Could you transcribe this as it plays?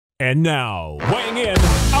And now, weighing in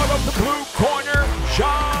out of the blue corner,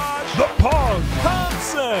 Josh the Pug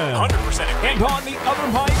Thomson. 100%. And on the other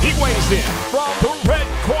mic, he weighs in from the red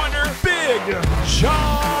corner, Big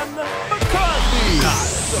John McCarthy.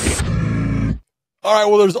 All right,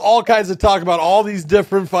 well, there's all kinds of talk about all these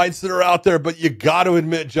different fights that are out there, but you got to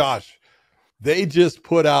admit, Josh, they just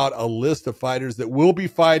put out a list of fighters that will be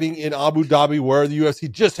fighting in Abu Dhabi, where the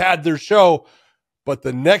UFC just had their show. But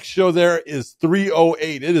the next show there is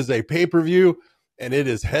 308. It is a pay-per-view, and it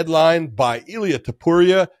is headlined by Ilia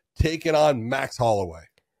Topuria taking on Max Holloway.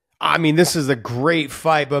 I mean, this is a great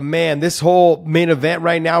fight, but man, this whole main event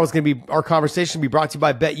right now is going to be, our conversation will be brought to you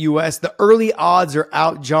by BetUS. The early odds are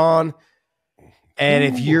out, John. And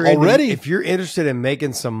if you're interested in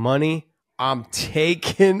making some money, I'm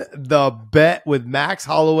taking the bet with Max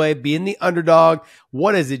Holloway being the underdog.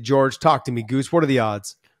 What is it, George? Talk to me, Goose. What are the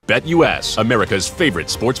odds? BetUS, America's favorite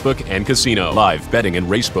sportsbook and casino. Live betting and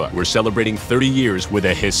racebook. We're celebrating 30 years with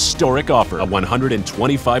a historic offer. A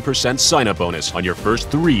 125% sign-up bonus on your first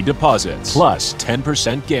 3 deposits. Plus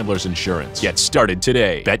 10% gambler's insurance. Get started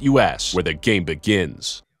today. BetUS, where the game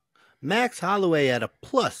begins. Max Holloway at a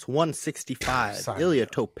plus 165. Ilia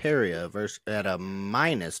Topuria at a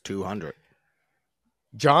minus 200.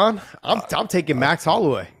 John, I'm taking Max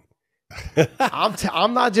Holloway.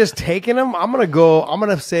 I'm not just taking him. I'm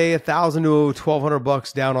gonna say $1,000 to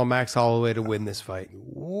 $1,200 down on Max Holloway to win this fight.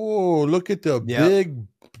 Whoa! Look at the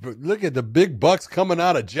big bucks coming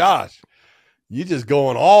out of Josh. You just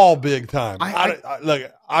going all big time.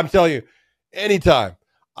 Look, I'm telling you, anytime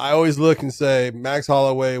I always look and say Max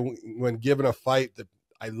Holloway, when given a fight that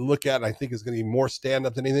I look at and I think is going to be more stand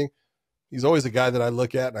up than anything, he's always a guy that I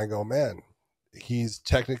look at and I go, man, he's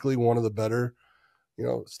technically one of the better,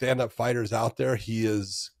 stand-up fighters out there. He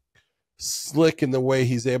is slick in the way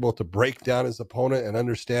he's able to break down his opponent and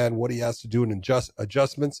understand what he has to do in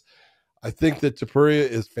adjustments. I think that Topuria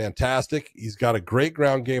is fantastic. He's got a great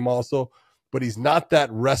ground game also, but he's not that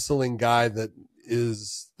wrestling guy that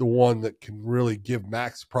is the one that can really give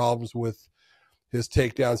Max problems with his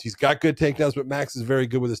takedowns. He's got good takedowns, but Max is very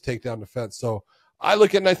good with his takedown defense. So I look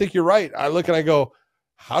at it and I think you're right. I look and I go,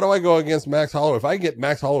 how do I go against Max Holloway? If I get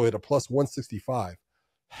Max Holloway at a plus 165,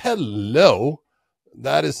 hello,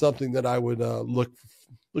 that is something that I would look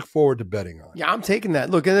forward to betting on. Yeah, I'm taking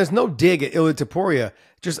that. Look, and there's no dig at Ilia Topuria.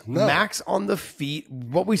 Just Max on the feet.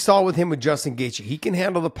 What we saw with him with Justin Gaethje, he can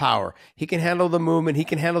handle the power. He can handle the movement. He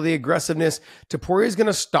can handle the aggressiveness. Topuria is going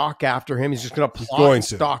to stalk after him. He's just going to plot and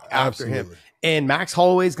stalk after him. And Max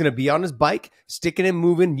Holloway is going to be on his bike, sticking and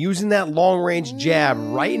moving, using that long-range jab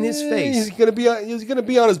right in his face. He's going to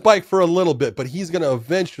be on his bike for a little bit, but he's going to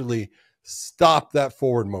eventually stop that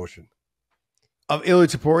forward motion of Ilia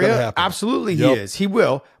Topuria. Absolutely, he is. He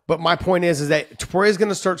will. But my point is that Topuria is going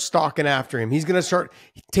to start stalking after him. He's going to start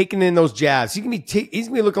taking in those jabs. He's going to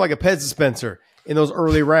be looking like a Pez dispenser in those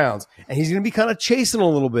early rounds, and he's going to be kind of chasing a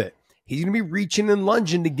little bit. He's going to be reaching and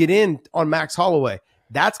lunging to get in on Max Holloway.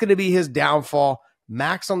 That's going to be his downfall.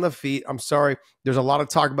 Max on the feet. I'm sorry. There's a lot of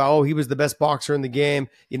talk about, he was the best boxer in the game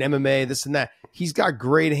in MMA, this and that. He's got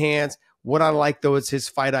great hands. What I like, though, is his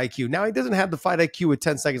fight IQ. Now, he doesn't have the fight IQ with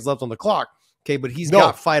 10 seconds left on the clock, okay, but he's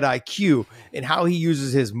got fight IQ and how he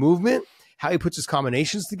uses his movement, how he puts his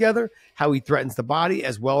combinations together, how he threatens the body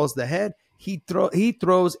as well as the head. He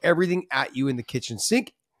throws everything at you in the kitchen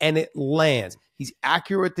sink, and it lands. He's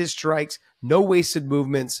accurate with his strikes, no wasted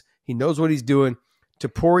movements. He knows what he's doing.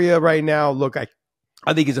 Topuria right now, look, I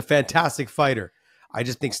think he's a fantastic fighter. I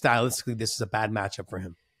just think stylistically this is a bad matchup for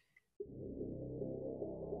him.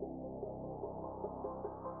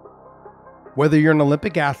 Whether you're an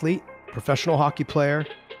Olympic athlete, professional hockey player,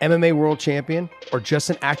 MMA world champion, or just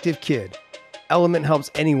an active kid, LMNT helps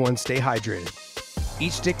anyone stay hydrated.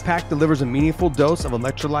 Each stick pack delivers a meaningful dose of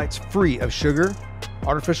electrolytes free of sugar,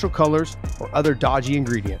 artificial colors, or other dodgy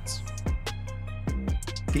ingredients.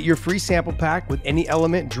 Get your free sample pack with any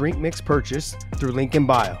LMNT drink mix purchase through link in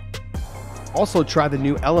bio. Also try the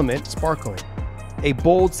new LMNT Sparkling, a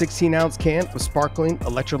bold 16-ounce can with sparkling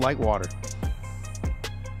electrolyte water.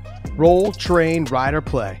 Roll, train, ride, or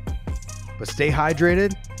play, but stay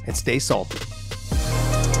hydrated and stay salty.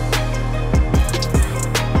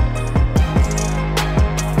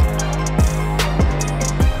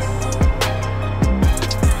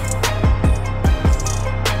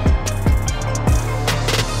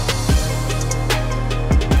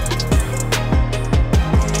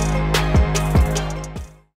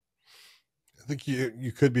 I think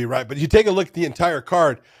you could be right, but you take a look at the entire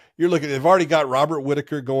card. You're looking. They've already got Robert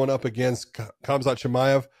Whittaker going up against Khamzat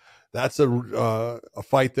Chimaev. That's a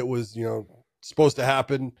fight that was supposed to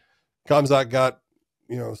happen. Khamzat got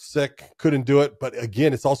sick, couldn't do it. But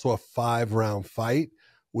again, it's also a 5-round fight,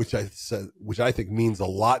 which I think means a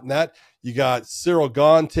lot in that. You got Cyril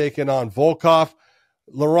Gahn taking on Volkov.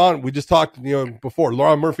 Laurent, we just talked, before.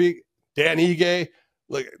 Laurent Murphy, Dan Ige.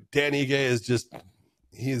 Look, Dan Ige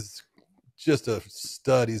he's just a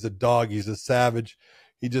stud. He's a dog. He's a savage.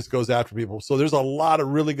 He just goes after people. So there's a lot of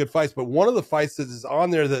really good fights. But one of the fights that is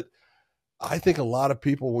on there that I think a lot of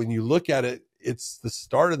people, when you look at it, it's the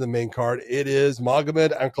start of the main card. It is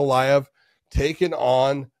Magomed Ankalaev taking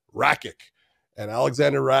on Rakic. And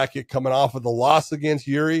Alexander Rakic coming off of the loss against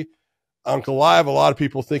Yuri Ankalaev. A lot of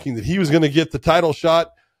people thinking that he was going to get the title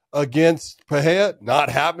shot against Pereira. Not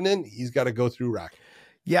happening. He's got to go through Rakic.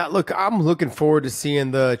 Yeah, look, I'm looking forward to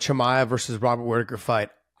seeing the Chimaev versus Robert Whittaker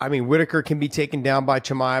fight. I mean, Whittaker can be taken down by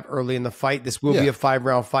Chimaev early in the fight. This will be a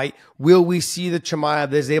 5-round fight. Will we see the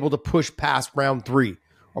Chimaev that is able to push past round 3?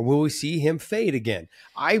 Or will we see him fade again?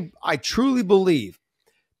 I truly believe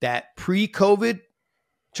that pre-COVID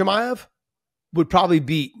Chimaev would probably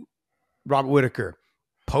beat Robert Whittaker.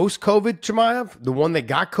 Post-COVID Chimaev, the one that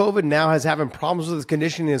got COVID, now has having problems with his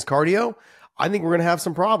conditioning and his cardio, I think we're going to have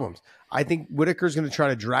some problems. I think Whittaker's going to try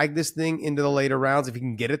to drag this thing into the later rounds if he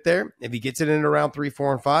can get it there. If he gets it into round 3,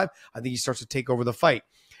 4, and 5, I think he starts to take over the fight.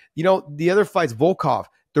 The other fights, Volkov,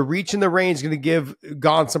 the reach and the range is going to give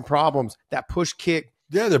Gahn some problems. That push kick.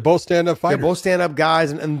 Yeah, they're both stand-up fighters. They're both stand-up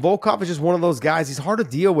guys, and Volkov is just one of those guys. He's hard to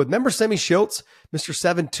deal with. Remember Semi Schultz, Mr.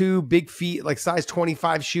 7'2", big feet, like size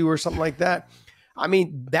 25 shoe or something like that? I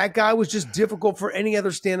mean, that guy was just difficult for any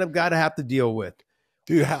other stand-up guy to have to deal with.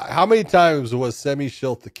 Dude, how many times was Semi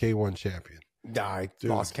Schultz the K1 champion? I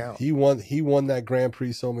lost count. He won that Grand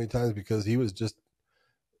Prix so many times because he was just...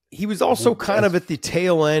 He was also kind of at the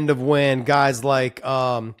tail end of when guys like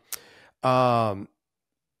Henry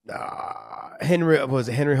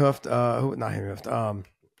Hooft? Not Henry Hooft.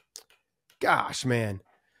 Gosh, man,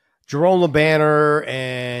 Jerome LeBanner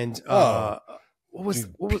and what was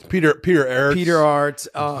Peter Arts? Peter Arts.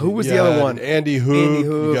 Who was the other one? Andy Hoop.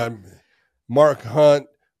 You got Mark Hunt,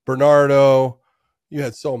 Bernardo. You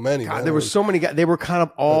had so many. God, there were so many guys. They were kind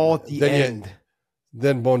of all at the end.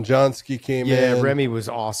 Then Bonjanski came in. Yeah, Remy was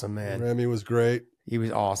awesome, man. Remy was great. He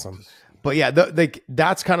was awesome. But yeah,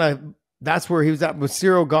 that's where he was at with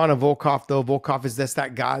Cyril Gahn and Volkov, though. Volkov is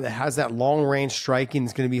that guy that has that long range striking.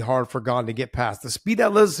 It's going to be hard for Gahn to get past. The speed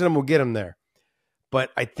that lives in him will get him there.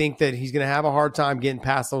 But I think that he's going to have a hard time getting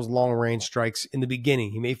past those long range strikes in the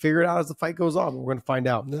beginning. He may figure it out as the fight goes on. We're going to find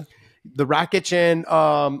out. Yeah. The Rakic and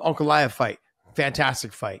Ankalaev fight.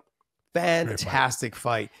 Fantastic fight. Fantastic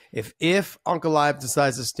fight. If Ankalaev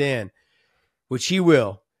decides to stand, which he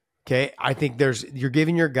will, okay, I think you're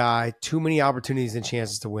giving your guy too many opportunities and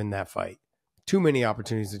chances to win that fight. Too many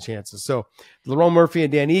opportunities and chances. So Laurent Murphy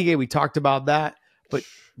and Dan Ige, we talked about that.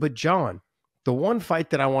 But John, the one fight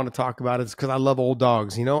that I want to talk about is because I love old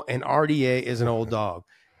dogs, and RDA is an old dog.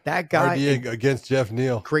 That guy RDA against Jeff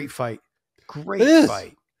Neal. Great fight. Great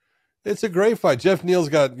fight. It's a great fight. Jeff Neal's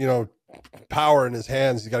got, power in his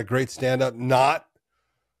hands. He's got a great stand-up. Not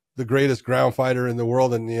the greatest ground fighter in the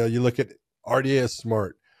world. And, you look at RDA is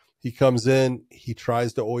smart. He comes in. He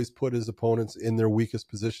tries to always put his opponents in their weakest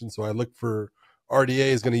position. So I look for RDA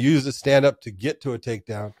is going to use the stand-up to get to a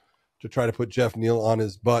takedown to try to put Jeff Neal on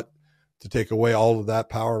his butt to take away all of that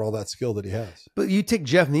power and all that skill that he has. But you take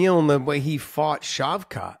Jeff Neal and the way he fought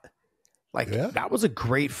Shavkat. That was a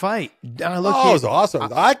great fight. It was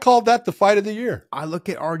awesome. I called that the fight of the year. I look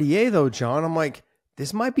at RDA, though, John. I'm like,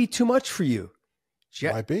 this might be too much for you.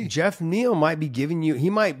 Might be. Jeff Neal might be giving you, he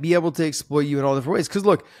might be able to exploit you in all different ways. Because,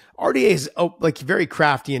 look, RDA is very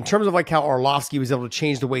crafty in terms of how Arlovsky was able to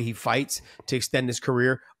change the way he fights to extend his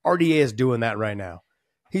career. RDA is doing that right now.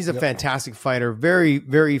 He's a fantastic fighter, very,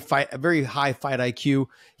 very high fight IQ.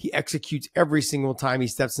 He executes every single time he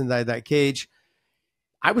steps inside that cage.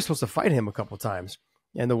 I was supposed to fight him a couple times.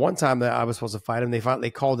 And the one time that I was supposed to fight him,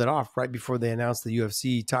 they called it off right before they announced the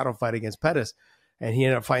UFC title fight against Pettis. And he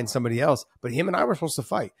ended up fighting somebody else. But him and I were supposed to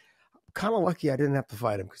fight. I'm kind of lucky I didn't have to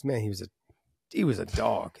fight him because, man, he was a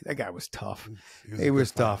dog. That guy was tough. He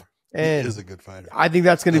was tough. And he is a good fighter. I think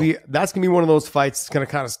that's going to be one of those fights that's going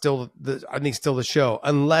to kind of still the show,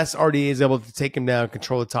 unless RDA is able to take him down,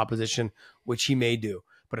 control the top position, which he may do.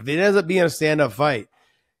 But if it ends up being a stand-up fight,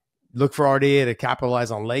 look for RDA to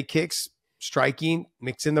capitalize on leg kicks, striking,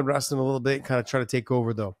 mix in the wrestling a little bit, kind of try to take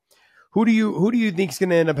over, though. Who do you think is going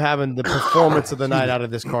to end up having the performance of the night out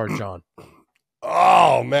of this card, John?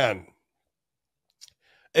 Oh, man.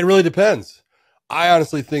 It really depends. I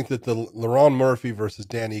honestly think that the Laurent Murphy versus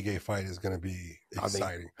Dan Ige fight is going to be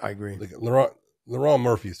exciting. I agree. Laurent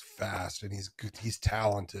Murphy's fast and he's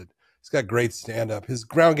talented. He's got great stand-up. His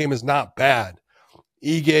ground game is not bad.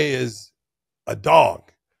 Ige is a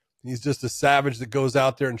dog. He's just a savage that goes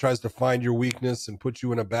out there and tries to find your weakness and put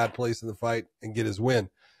you in a bad place in the fight and get his win.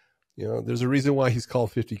 You know, there's a reason why he's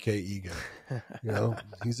called 50K Ige. You know,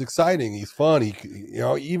 he's exciting. He's fun.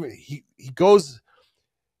 He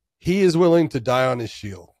is willing to die on his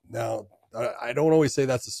shield. Now, I don't always say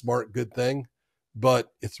that's a smart, good thing,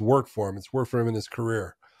 but it's worked for him. It's worked for him in his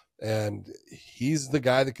career. And he's the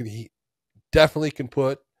guy that he definitely can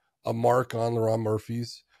put a mark on Ron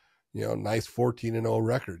Murphy's, you know, nice 14-0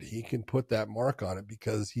 record. He can put that mark on it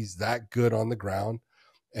because he's that good on the ground.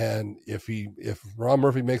 And if Ron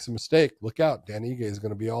Murphy makes a mistake, look out. Dan Ige is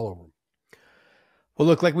going to be all over him. Well,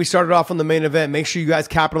 look, like we started off on the main event, make sure you guys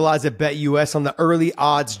capitalize at BetUS on the early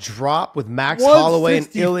odds drop with Max Holloway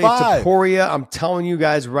and Ilia Topuria. I'm telling you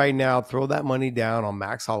guys right now, throw that money down on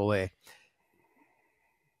Max Holloway.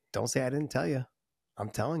 Don't say I didn't tell you. I'm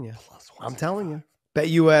telling you. I'm telling you.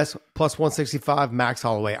 BetUS plus 165, Max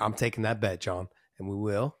Holloway. I'm taking that bet, John. And we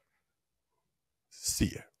will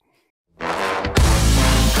see ya.